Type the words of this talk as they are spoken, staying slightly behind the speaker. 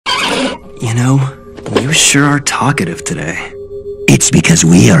You know, you sure are talkative today. It's because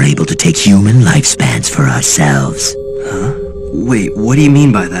we are able to take human lifespans for ourselves. Huh? Wait, what do you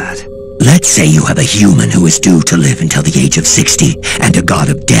mean by that? Let's say you have a human who is due to live until the age of 60, and a god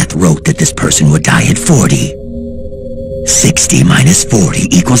of death wrote that this person would die at 40. 60 minus 40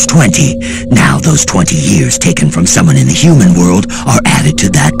 equals 20. Now those 20 years taken from someone in the human world are added to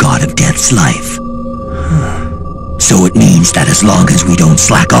that god of death's life. So it means that as long as we don't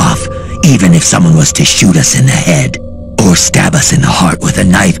slack off, even if someone was to shoot us in the head, or stab us in the heart with a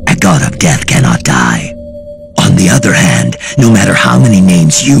knife, a god of death cannot die. On the other hand, no matter how many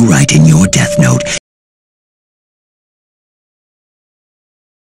names you write in your death note,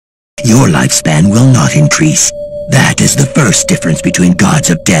 your lifespan will not increase. That is the first difference between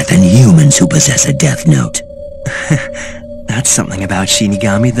gods of death and humans who possess a death note. That's something about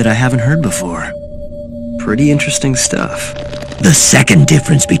Shinigami that I haven't heard before. Pretty interesting stuff. The second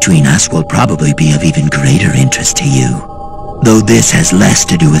difference between us will probably be of even greater interest to you. Though this has less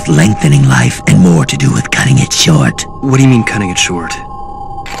to do with lengthening life and more to do with cutting it short. What do you mean cutting it short?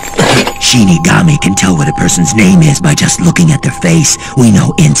 Shinigami can tell what a person's name is by just looking at their face. We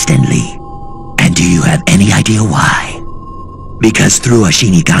know instantly. And do you have any idea why? Because through a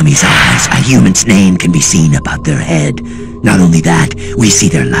Shinigami's eyes, a human's name can be seen above their head. Not only that, we see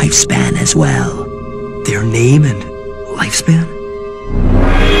their lifespan as well. Their name and lifespan?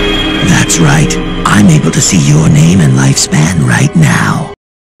 That's right. I'm able to see your name and lifespan right now.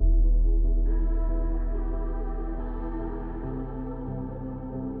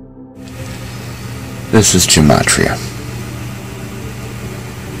 This is Gematria.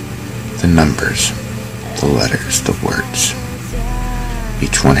 The numbers, the letters, the words.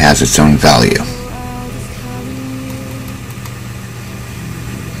 Each one has its own value.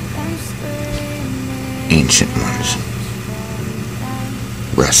 Ancient ones.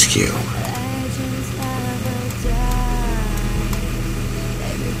 Rescue.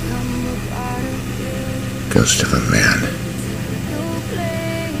 Ghost of a man.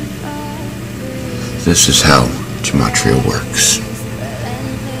 This is how Gematria works.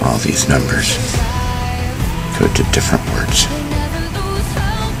 All these numbers code to different words.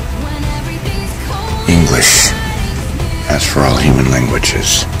 English, as for all human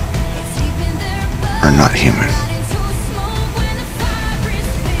languages, are not human.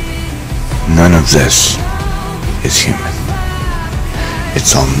 None of this is human.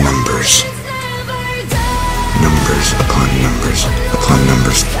 It's all numbers. Numbers upon numbers upon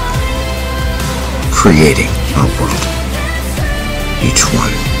numbers, creating our world. Each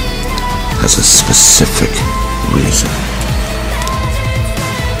one has a specific reason.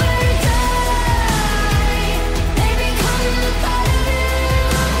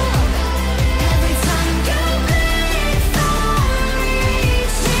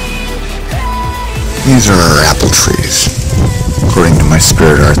 These are our apple trees. According to my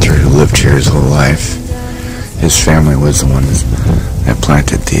spirit Arthur, who lived here his whole life, his family was the ones that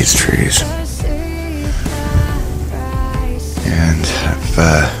planted these trees. And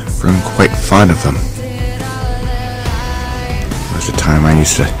I've grown quite fond of them. There was a time I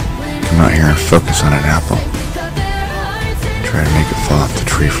used to come out here and focus on an apple. Try to make it fall off the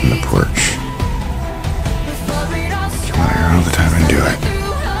tree from the porch. Come out here all the time and do it.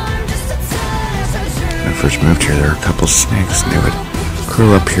 When I first moved here, there were a couple snakes, and they would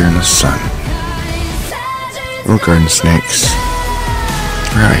curl up here in the sun. Little garden snakes.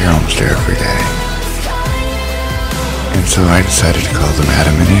 We're out here almost every day. And so I decided to call them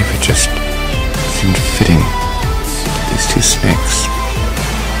Adam and Eve. It just seemed fitting. These two snakes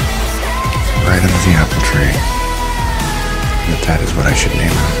right under the apple tree. That is what I should name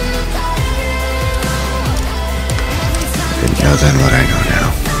them. I didn't know then what I know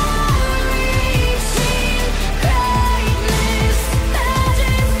now.